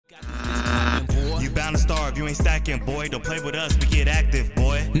if you ain't stacking, boy. Don't play with us, we get active,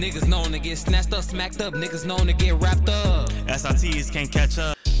 boy. Niggas known to get snatched up, smacked up. Niggas known to get wrapped up. SRTs can't catch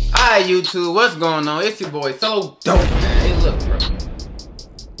up. Alright, YouTube, what's going on? It's your boy CelloDope, man. Hey, look, bro.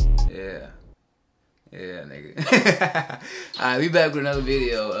 Yeah, nigga. Alright, we back with another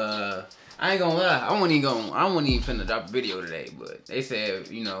video. I ain't gonna lie, I wasn't even finna drop a video today, but they said,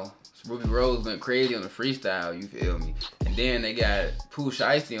 you know, Ruby Rose went crazy on the freestyle, you feel me? And then they got Pooh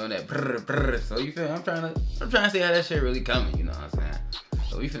Shiesty on that so you feel me? I'm trying to see how that shit really coming, you know what I'm saying?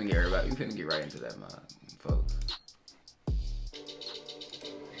 So we finna get right into that, folks.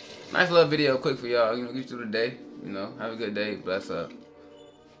 Nice little video, quick for y'all, you know, get through the day, you know, have a good day, bless up.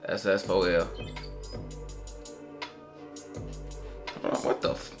 SS4L. What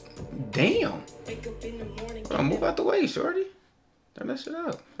the damn? Hold on, move out the way, shorty. Turn that shit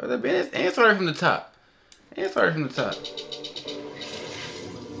up. And start from the top. That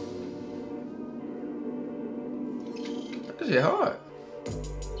shit hard.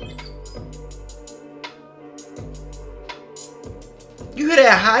 You hear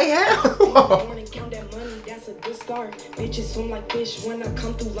that hi-hat? Bitches swim like fish when I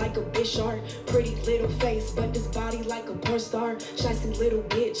come through like a bitch art. Pretty little face, but this body like a porn star. Shiesty little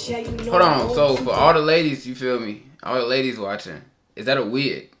bitch, yeah, you know. Hold on, so for all the ladies, you feel me? All the ladies watching, is that a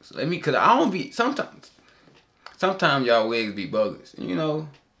wig? So cause I don't be, sometimes y'all wigs be buggers. You know,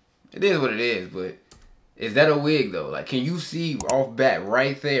 it is what it is, but is that a wig though? Like, can you see off bat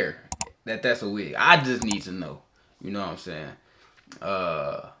right there that that's a wig? I just need to know. You know what I'm saying?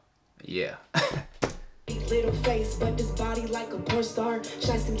 Yeah. Little face, but this body like a porn star.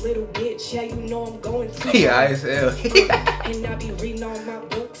 Shiesty little bitch, yeah, you know I'm going to. Yeah, I hell. And I be reading all my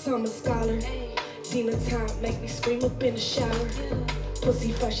books, I'm a scholar. Dinner time, make me scream up in the shower.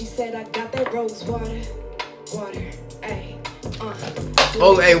 Pussy fresh, she said I got that rose water. Ayy.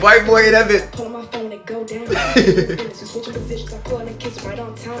 Oh, hey, white boy, that bitch. Pull on my phone and go down. Switching positions, I pull and kiss right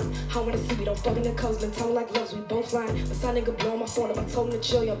on time. I wanna see we don't fuck in the coast, been tone like loves, we both lying. But some nigga blow on my phone, if I told him to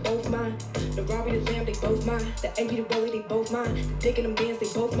chill, y'all both mine. The Robbie, the Lamb, they both mine. The AP, the Rollie, they both mine. The Dick and them Bands, they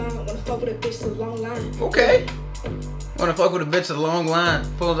both mine. Wanna fuck with a bitch, it's a long line. Okay. Wanna fuck with a bitch, a long line.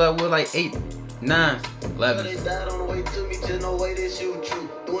 Pulls up with like 8, 9, 11. They died on the way to me, just no way this shit was true.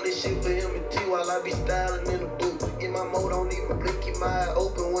 Doing this shit for him and T while I be styling in the booth. In my mode, don't even blink, keep my eye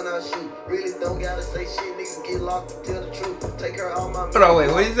open when I shoot. Really don't gotta say shit, niggas get locked to tell the truth. Take her all my. Hold on, wait,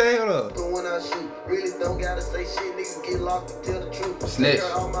 what you say? Hold on. But when I shoot, really don't gotta say shit, niggas get locked to tell the truth. Snitch. Take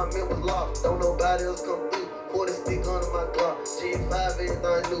her all my members locked, don't nobody else come through. 40 stick under my clock, G5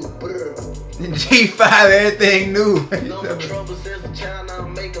 everything new. Brr. G5 everything new. No trouble since a child, now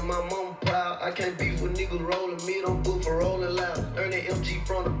I'm making my mama proud. I can't beef with niggas rolling me, don't book for rolling loud. Earn the MG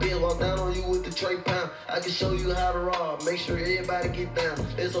from the bill, walk down on you with the tray pound. I can show you how to rob, make sure everybody get down.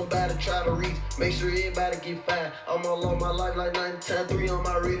 There's somebody try to reach, make sure everybody get fine. I'm all on my life like 9 times 3 on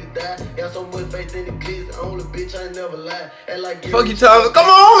my ready to die. Got so much faith in the glitz, only bitch I ain't never lied. And like fuck you talking, come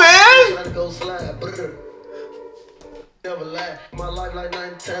on, man. Try to go slide, brr. Never lie, my life like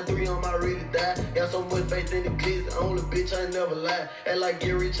 9 times 3 on my ready to die. Got so much faith in the glitz, only bitch I ain't never lie. And like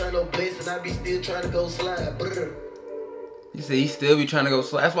get rich, ain't no blessing, I be still trying to go slide, brr. You say he still be trying to go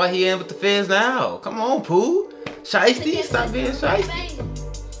slide. That's why he in with the feds now. Come on, Pooh. Shiesty, stop being shiesty.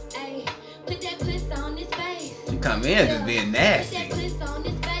 You come in just being nasty.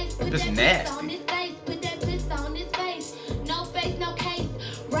 Just nasty. No face, no case.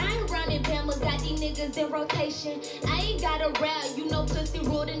 Ryan running Bama got these niggas in rotation. I ain't got a route, you know pussy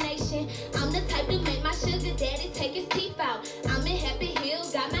rule the nation. I'm the type to make my sugar daddy take his teeth out. I'm in Happy Hill,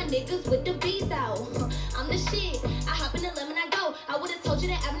 got my niggas with the bees out. I'm the shit. I hop in the lemon, I go. I would've told you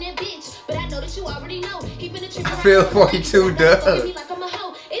that I'm that bitch, but I know that you already know. He been a trick. I feel 42 Dugg. Like I'm a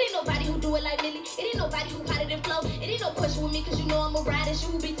hoe. It ain't nobody who do it like Milli. It ain't nobody who hotter than Flo. It ain't no question with me, cause you know I'm a rider. She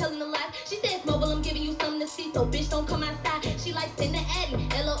will be telling the lies. She says mobile, I'm giving you something to see, so bitch don't come outside. She likes in the Addy.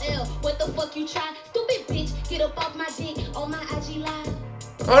 LOL, what the fuck you try? Stupid bitch, get up off my dick on my IG live.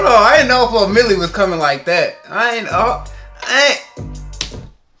 Hold on, I didn't know Flo Milli was coming like that. I ain't gonna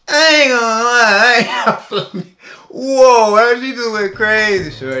lie. Whoa, how she just went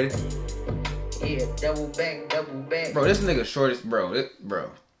crazy, shorty. Yeah, double back. Bro, this nigga shortest, bro.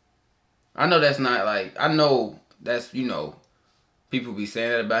 Bro. I know that's not like, I know that's, you know, people be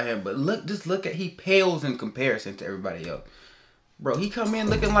saying that about him, but look, just look at, he pales in comparison to everybody else. Bro, he come in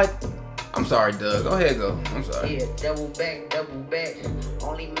looking like, I'm sorry, Dugg. Go ahead, go. I'm sorry. Yeah, double back.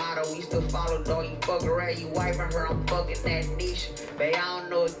 Only model her, we still follow, dog. You fuck around, you wiping her, I'm fucking that niche. Babe, I don't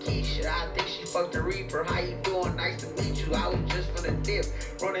know a Keisha, I think she fucked the Reaper. How you doing? Nice to meet you. I was just for the dip,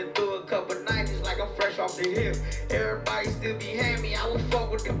 running through a couple 90s like I'm fresh off the hip. Everybody still behind me, I would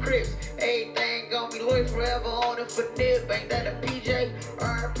fuck with the Crips. Everything gonna be loyal forever on it for nip. Ain't that a PJ?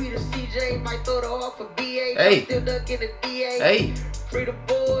 R.I.P. to CJ, might throw the off for BA. Hey. Still ducking the DA. Hey. Free the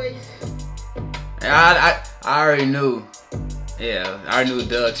boys. I already knew. Yeah, I already knew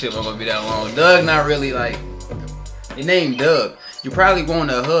Dugg shit wasn't gonna be that long. Dugg not really like, his name Dugg. You probably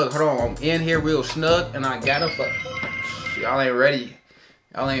want a hug. Hold on, I'm in here real snug and I gotta fuck. Y'all ain't ready.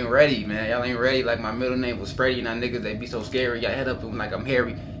 Y'all ain't ready, man. Y'all ain't ready. Like my middle name was Freddy and now niggas they be so scary. Y'all head up like I'm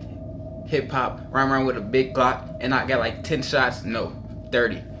hairy. Hip hop, run around with a big Glock and I got like 10 shots. No,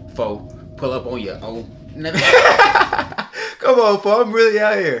 30, 4. Pull up on your own. Come on, Flo, I'm really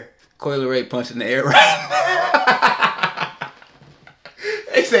out here. Coil Ray punching the air right now.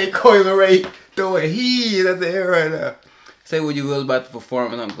 They say Coil Ray throwing heat at the air right now. Say what you will about the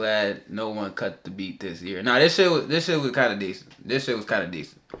performance. I'm glad no one cut the beat this year. Nah, this shit was kind of decent. This shit was kind of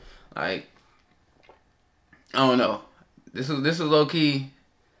decent. Like, I don't know. This was low key.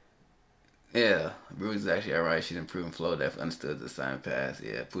 Yeah, Bruce is actually alright. She's improving flow. Definitely understood the sign pass.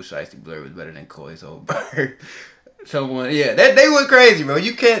 Yeah, Pooh Shiesty blur was better than Koi's whole bird. Someone, yeah, they went crazy, bro.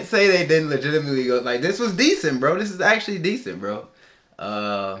 You can't say they didn't legitimately go. Like, this was decent, bro. This is actually decent, bro.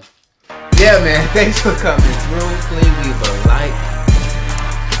 Yeah, man. Thanks for coming through. Please leave a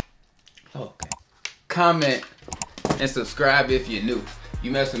like. Okay. Comment and subscribe if you're new.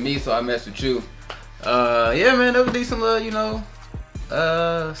 You mess with me, so I mess with you. Yeah, man. That was a decent little, you know,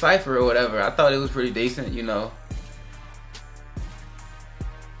 cypher or whatever. I thought it was pretty decent, you know.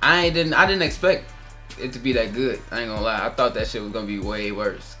 I didn't expect it to be that good. I ain't gonna lie. I thought that shit was gonna be way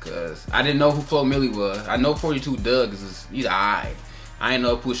worse because I didn't know who Flo Milli was. I know 42 Dugg is either I didn't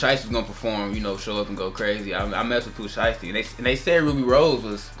know if Pooh Shiesty was gonna perform, you know, show up and go crazy. I messed with Pooh Shiesty and they said Ruby Rose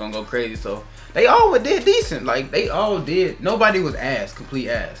was gonna go crazy, so they all did decent. Like they all did. Nobody was ass, complete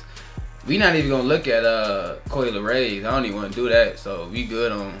ass. We not even gonna look at Coil Ray's. I don't even want to do that, so we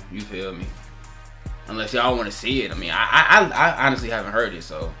good on, you feel me? Unless y'all want to see it. I mean, I honestly haven't heard it,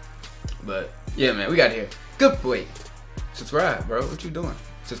 so. But yeah, man, we got here. Good boy. Subscribe, bro. What you doing?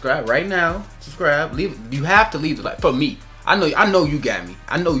 Subscribe right now. Subscribe. Leave. You have to leave the like for me. I know you got me.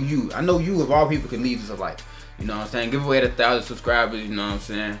 I know you of all people can leave us a like. You know what I'm saying? Give away the 1,000 subscribers. You know what I'm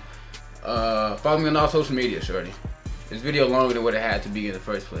saying? Follow me on all social media, shorty. This video longer than what it had to be in the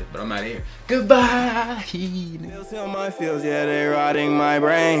first place, but I'm out of here. Goodbye. Feels in my feels, yeah, they rotting my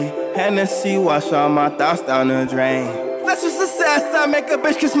brain. Hennessy wash all my thoughts down the drain. Flesh of success, I make a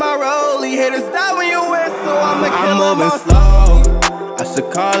bitch kiss my rollie. Haters die when you win, so I'm moving slow. I should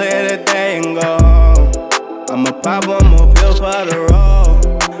call it a day and go. I'ma pop one more pill for the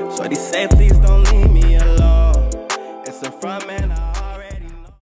road. Shorty say please